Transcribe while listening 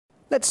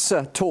Let's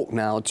talk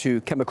now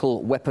to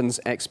chemical weapons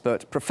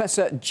expert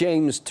Professor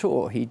James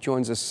Torr. He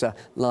joins us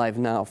live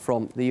now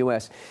from the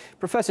US.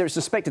 Professor, it's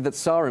suspected that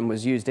sarin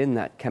was used in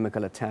that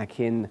chemical attack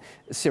in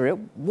Syria.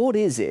 What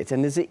is it,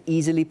 and is it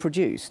easily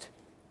produced?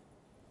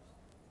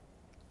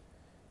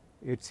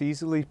 It's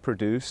easily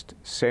produced.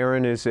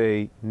 Sarin is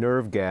a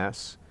nerve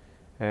gas,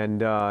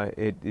 and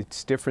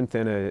it's different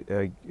than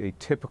a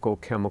typical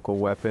chemical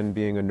weapon.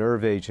 Being a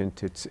nerve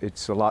agent,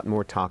 it's a lot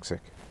more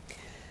toxic.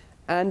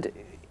 And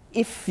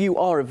if you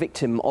are a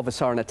victim of a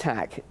sarin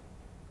attack,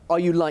 are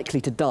you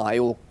likely to die,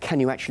 or can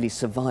you actually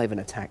survive an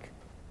attack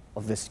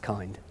of this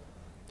kind?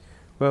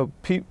 Well,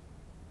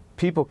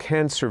 people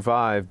can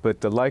survive,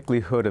 but the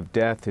likelihood of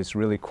death is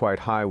really quite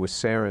high with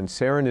sarin.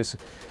 Sarin is,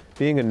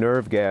 being a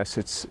nerve gas,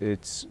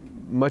 it's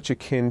much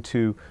akin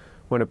to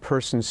when a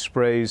person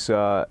sprays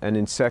an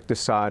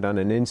insecticide on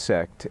an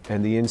insect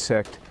and the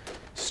insect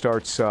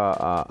starts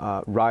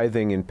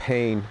writhing in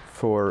pain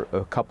for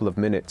a couple of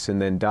minutes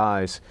and then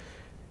dies.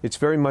 It's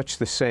very much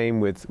the same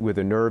with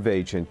a nerve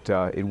agent.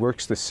 It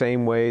works the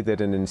same way that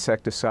an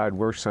insecticide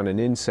works on an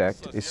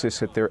insect. It's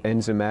just that their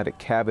enzymatic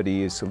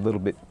cavity is a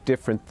little bit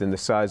different than the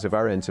size of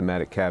our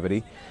enzymatic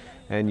cavity.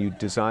 And you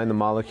design the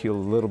molecule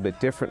a little bit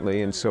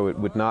differently, and so it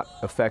would not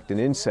affect an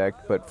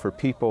insect. But for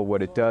people,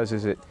 what it does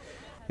is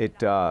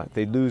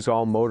they lose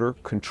all motor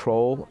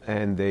control,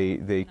 and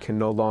they can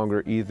no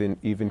longer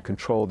even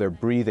control their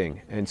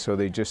breathing. And so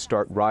they just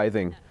start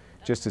writhing,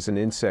 just as an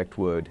insect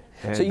would,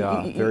 and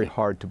so very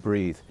hard to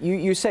breathe.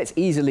 You say it's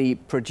easily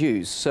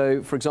produced.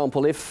 So, for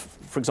example, if,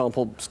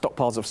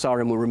 stockpiles of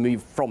sarin were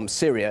removed from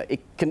Syria,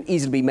 it can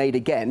easily be made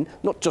again,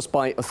 not just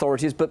by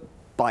authorities, but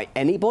by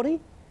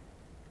anybody?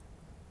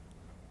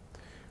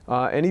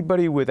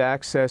 Anybody with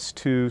access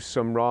to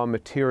some raw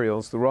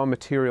materials. The raw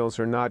materials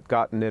are not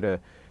gotten at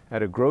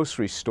a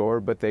grocery store,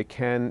 but they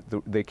can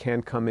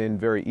come in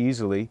very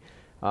easily.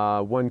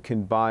 One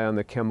can buy on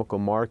the chemical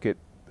market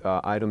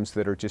items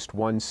that are just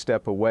one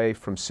step away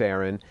from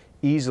sarin,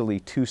 easily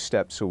 2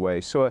 steps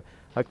away. So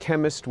a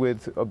chemist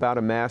with about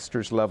a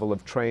master's level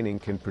of training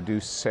can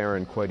produce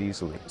sarin quite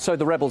easily. So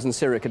the rebels in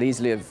Syria could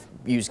easily have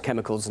used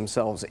chemicals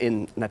themselves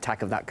in an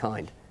attack of that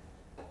kind?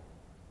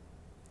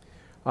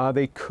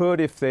 They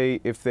could if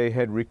they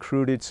had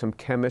recruited some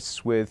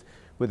chemists with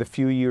a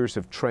few years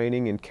of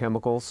training in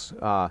chemicals.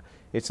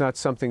 It's not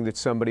something that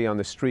somebody on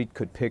the street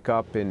could pick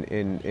up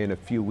in a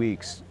few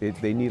weeks.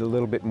 They need a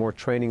little bit more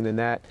training than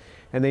that,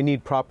 and they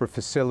need proper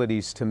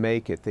facilities to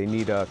make it. They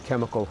need a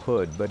chemical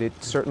hood, but it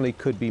certainly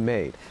could be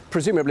made.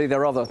 Presumably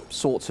there are other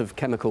sorts of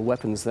chemical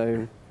weapons,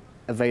 though,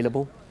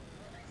 available?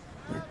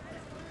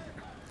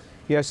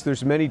 Yes,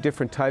 there's many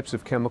different types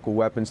of chemical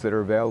weapons that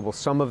are available.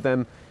 Some of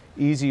them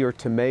easier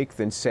to make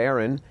than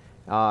sarin,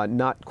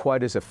 not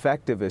quite as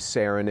effective as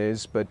sarin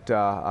is,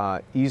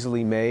 but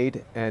easily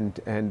made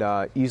and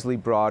easily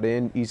brought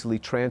in, easily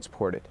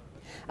transported.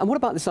 And what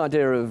about this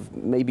idea of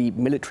maybe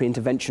military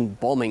intervention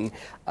bombing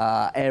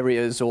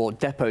areas or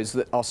depots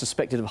that are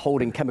suspected of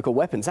holding chemical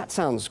weapons? That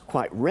sounds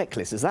quite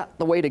reckless. Is that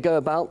the way to go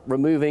about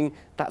removing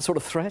that sort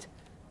of threat?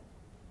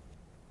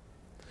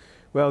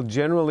 Well,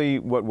 generally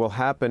what will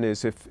happen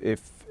is if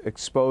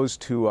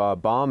exposed to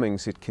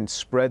bombings, it can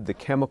spread the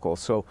chemical.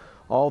 So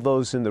all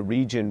those in the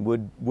region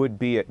would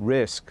be at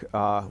risk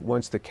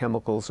once the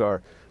chemicals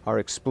are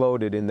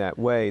exploded in that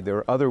way. There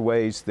are other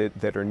ways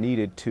that are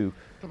needed to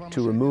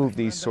remove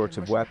these sorts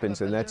of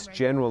weapons, and that's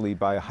generally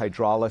by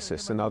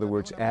hydrolysis. In other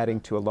words, adding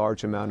to a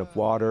large amount of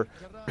water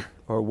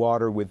or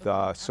water with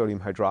sodium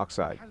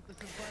hydroxide.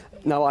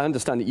 Now, I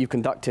understand that you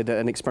conducted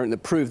an experiment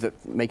that proved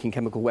that making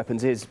chemical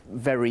weapons is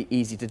very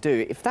easy to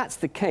do. If that's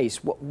the case,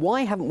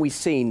 why haven't we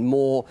seen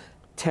more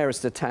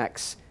terrorist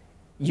attacks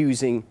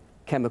using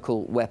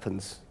chemical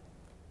weapons?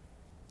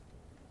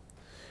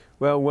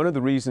 Well, one of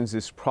the reasons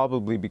is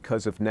probably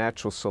because of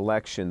natural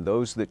selection.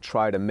 Those that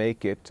try to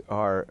make it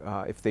are,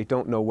 if they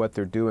don't know what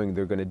they're doing,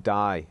 they're going to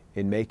die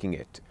in making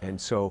it. And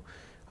so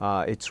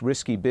it's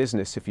risky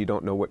business if you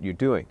don't know what you're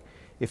doing.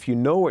 If you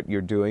know what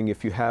you're doing,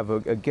 if you have,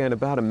 again,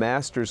 about a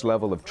master's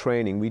level of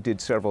training, we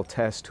did several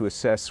tests to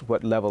assess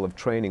what level of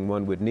training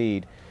one would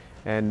need,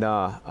 and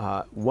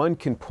one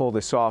can pull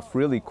this off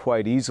really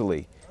quite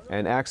easily,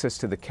 and access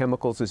to the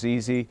chemicals is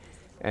easy,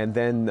 and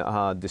then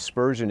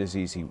dispersion is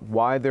easy.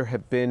 Why there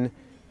have been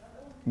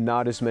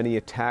not as many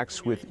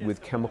attacks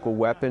with chemical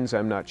weapons,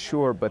 I'm not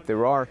sure, but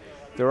there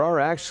are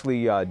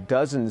actually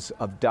dozens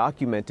of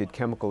documented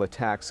chemical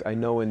attacks I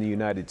know in the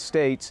United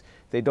States.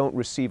 They don't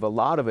receive a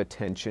lot of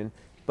attention,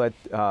 but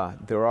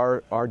there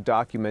are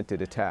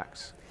documented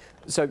attacks.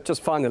 So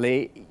just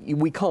finally,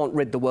 we can't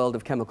rid the world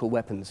of chemical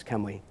weapons,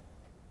 can we?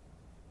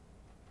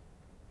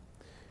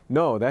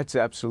 No, that's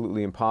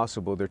absolutely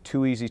impossible. They're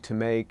too easy to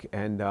make,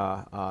 and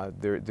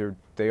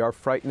they are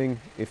frightening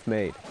if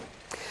made.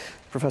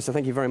 Professor,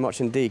 thank you very much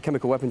indeed.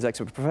 Chemical weapons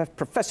expert,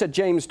 Professor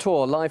James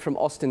Torr, live from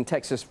Austin,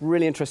 Texas.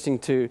 Really interesting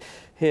to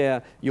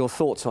hear your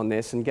thoughts on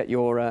this and get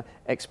your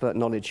expert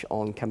knowledge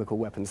on chemical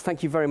weapons.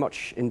 Thank you very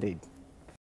much indeed.